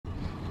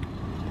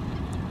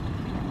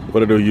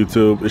What it do,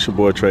 YouTube? It's your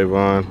boy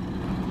Trayvon.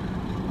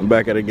 I'm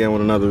back at it again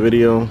with another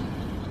video.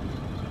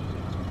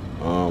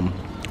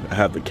 I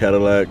have the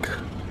Cadillac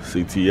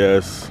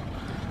CTS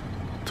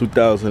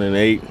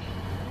 2008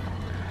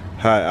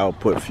 high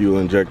output fuel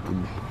injected.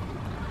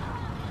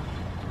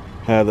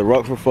 I have the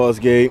Rockford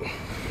Fosgate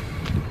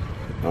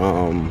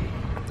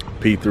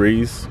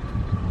P3s,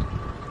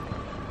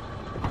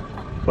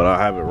 but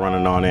I have it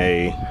running on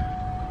a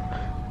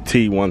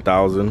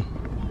T1000.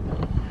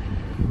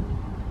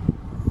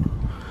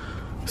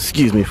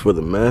 Excuse me for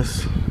the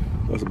mess.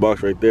 That's the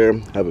box right there.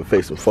 Have it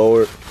facing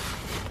forward.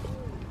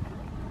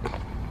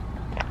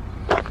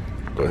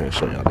 Go ahead and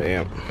show y'all the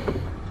amp.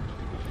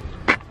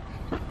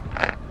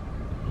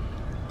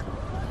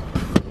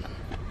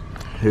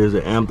 Here's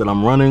the amp that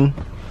I'm running.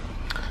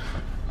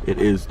 It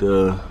is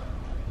the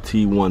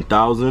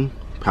T1000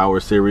 Power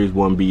Series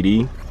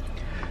 1BD.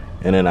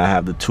 And then I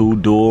have the two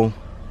dual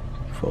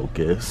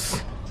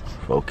focus.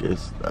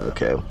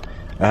 Okay.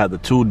 I have the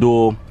two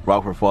dual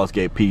Rockford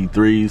Fosgate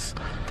P3s.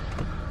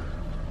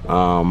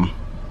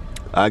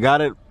 I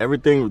got it,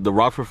 everything, the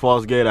Rockford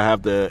Fosgate, I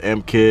have the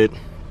amp kit.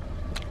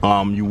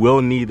 You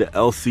will need the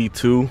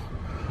LC2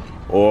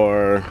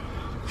 or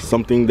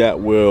something that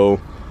will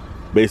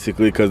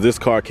basically, because this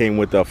car came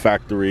with a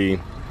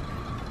factory,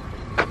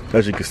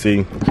 as you can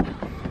see,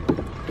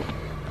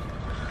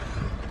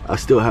 I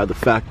still have the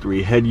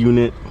factory head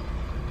unit.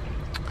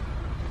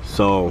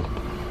 So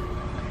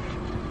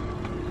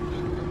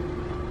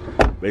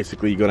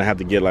basically you're gonna have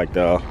to get like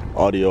the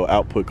audio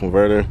output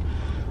converter,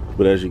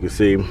 but as you can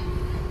see,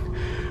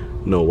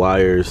 no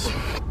wires.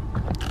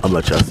 I'll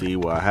let y'all see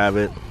where I have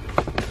it.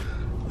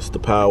 It's the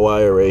power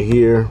wire right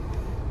here.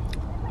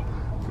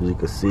 As you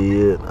can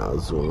see it, I'll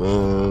zoom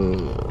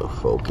in,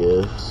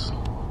 focus.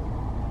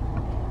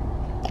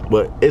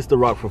 But it's the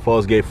Rockford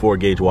Fosgate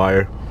 4-gauge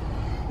wire.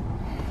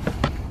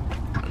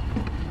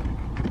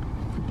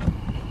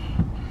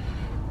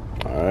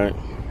 Alright.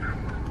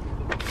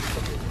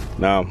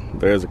 Now,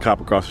 there's a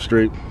cop across the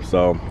street,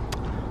 so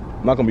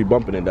I'm not gonna be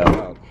bumping it that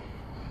loud.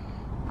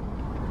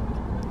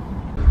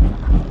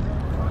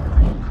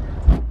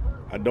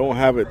 I don't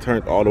have it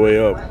turned all the way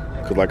up,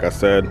 because like I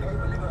said,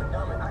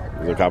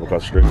 there's a cop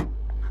across the street.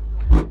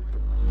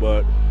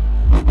 But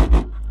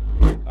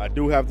I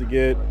do have to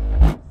get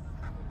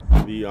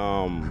the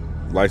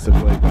license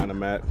plate kind of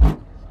matte,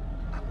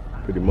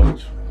 pretty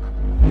much.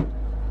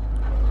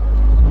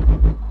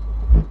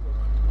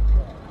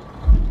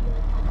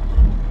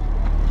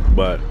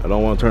 But I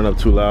don't want to turn up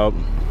too loud.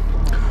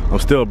 I'm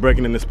still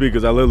breaking in the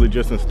speakers. I literally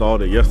just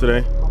installed it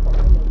yesterday.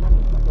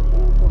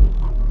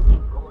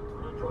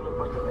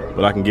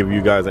 But I can give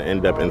you guys an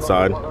in-depth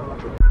inside.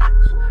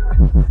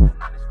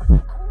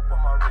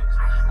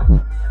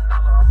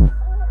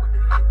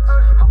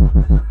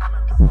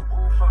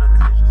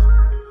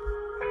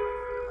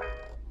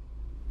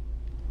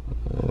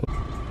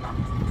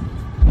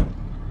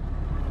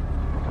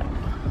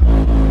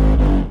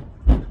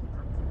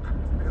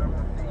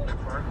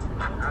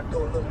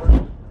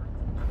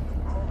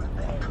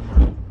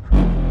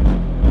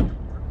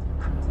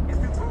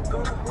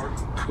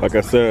 Like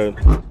I said,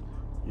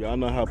 y'all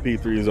know how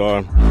P3s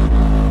are.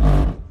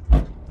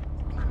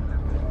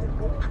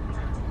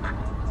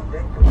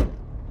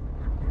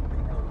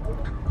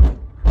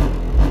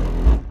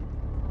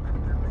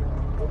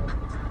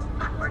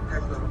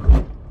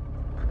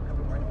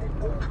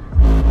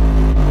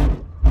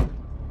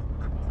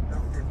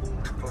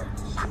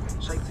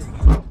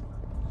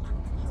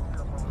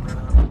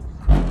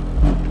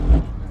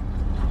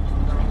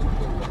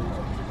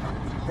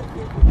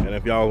 And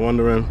if y'all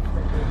wondering,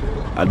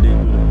 I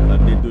did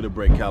do the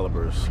brake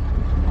calipers.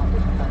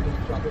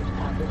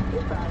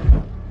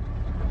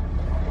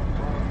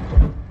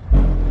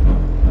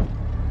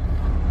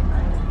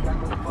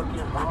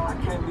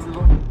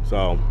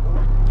 So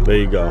there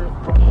you go.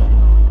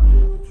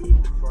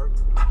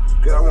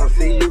 Girl, I wanna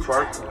see you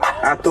twerk.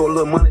 I throw a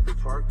little money to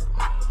twerk.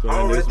 So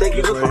in this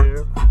piece right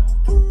here,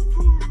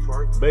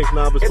 bass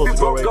knob is supposed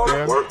to go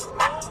right there.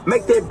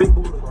 Make that big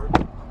booty work.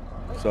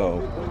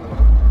 So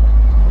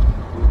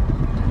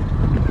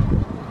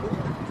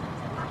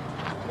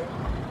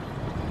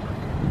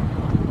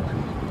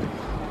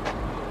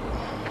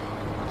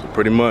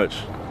pretty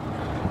much.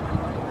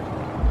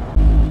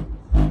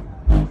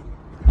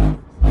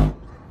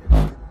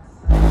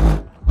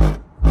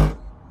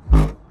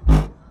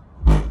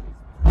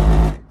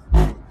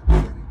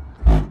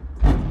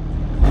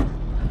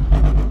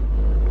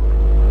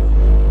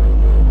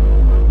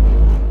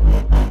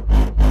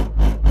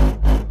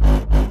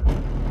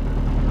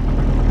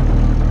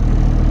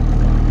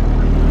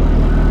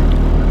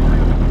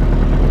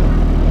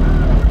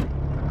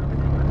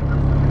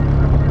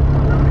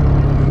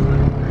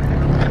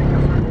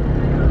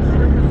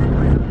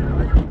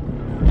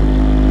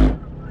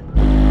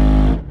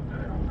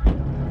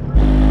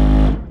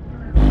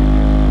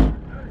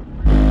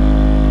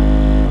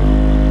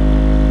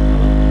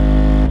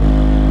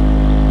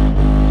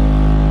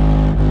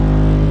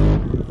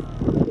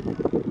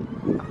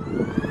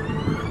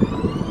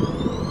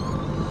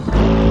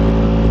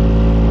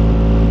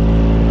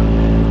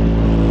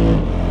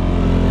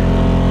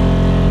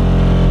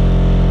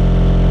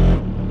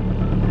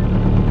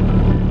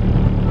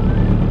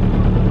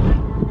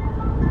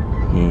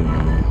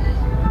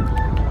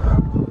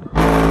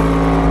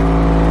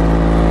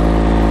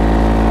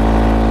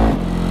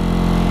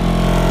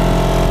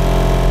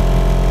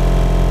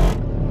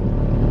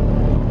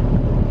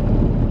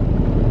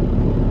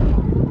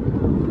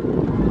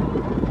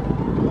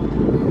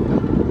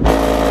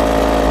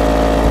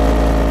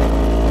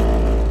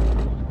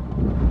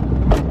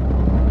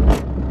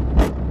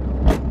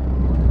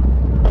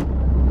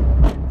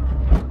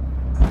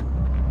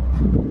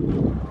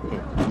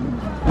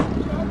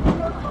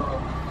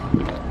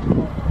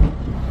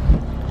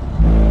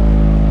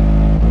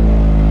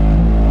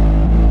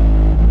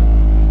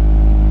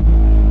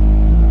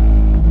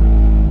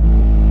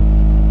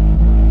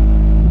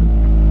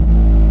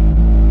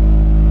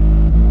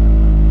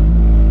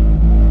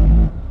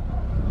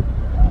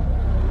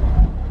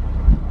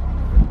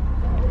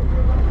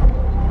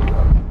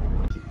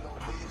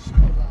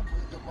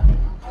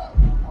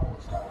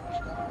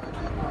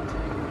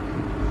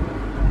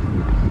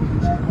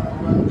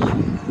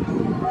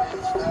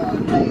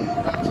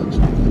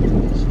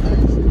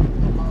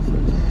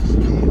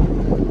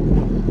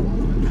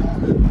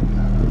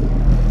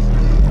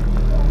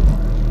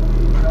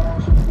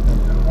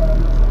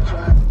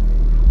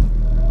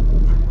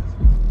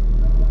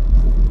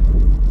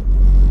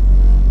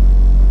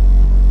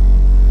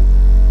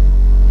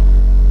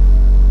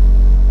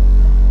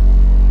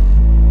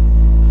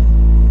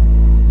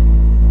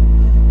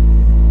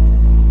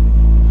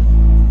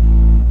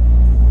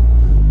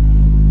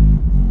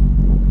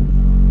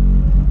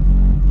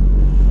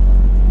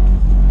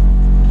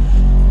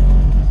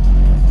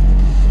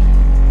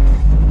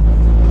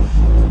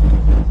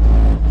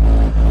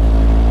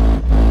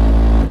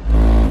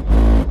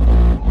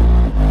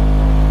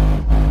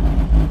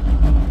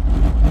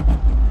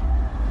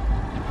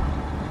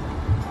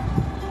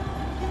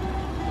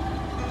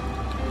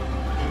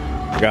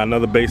 got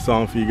another bass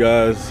song for you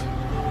guys.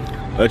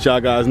 Let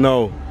y'all guys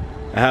know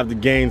I have the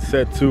gain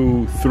set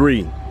to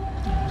 3.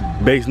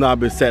 Bass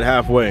knob is set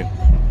halfway.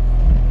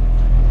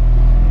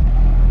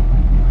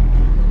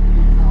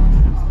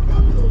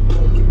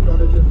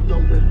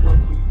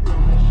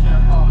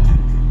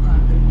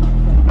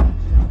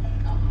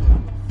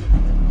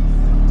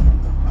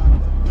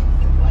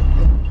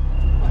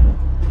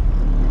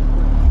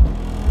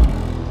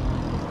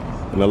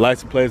 And the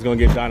license plate is gonna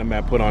get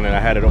Dynamat put on it. I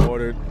had it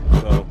ordered,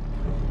 so.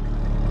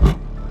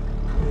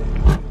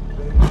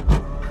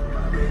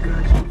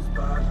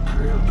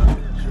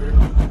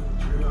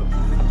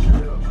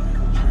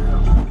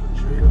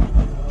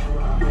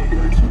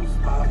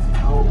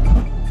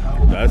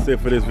 That's it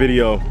for this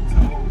video.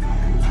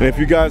 And if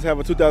you guys have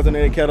a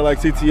 2008 Cadillac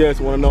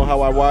CTS, want to know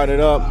how I wired it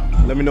up,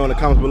 let me know in the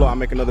comments below. I'll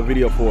make another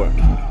video for it.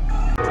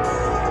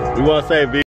 We want to say,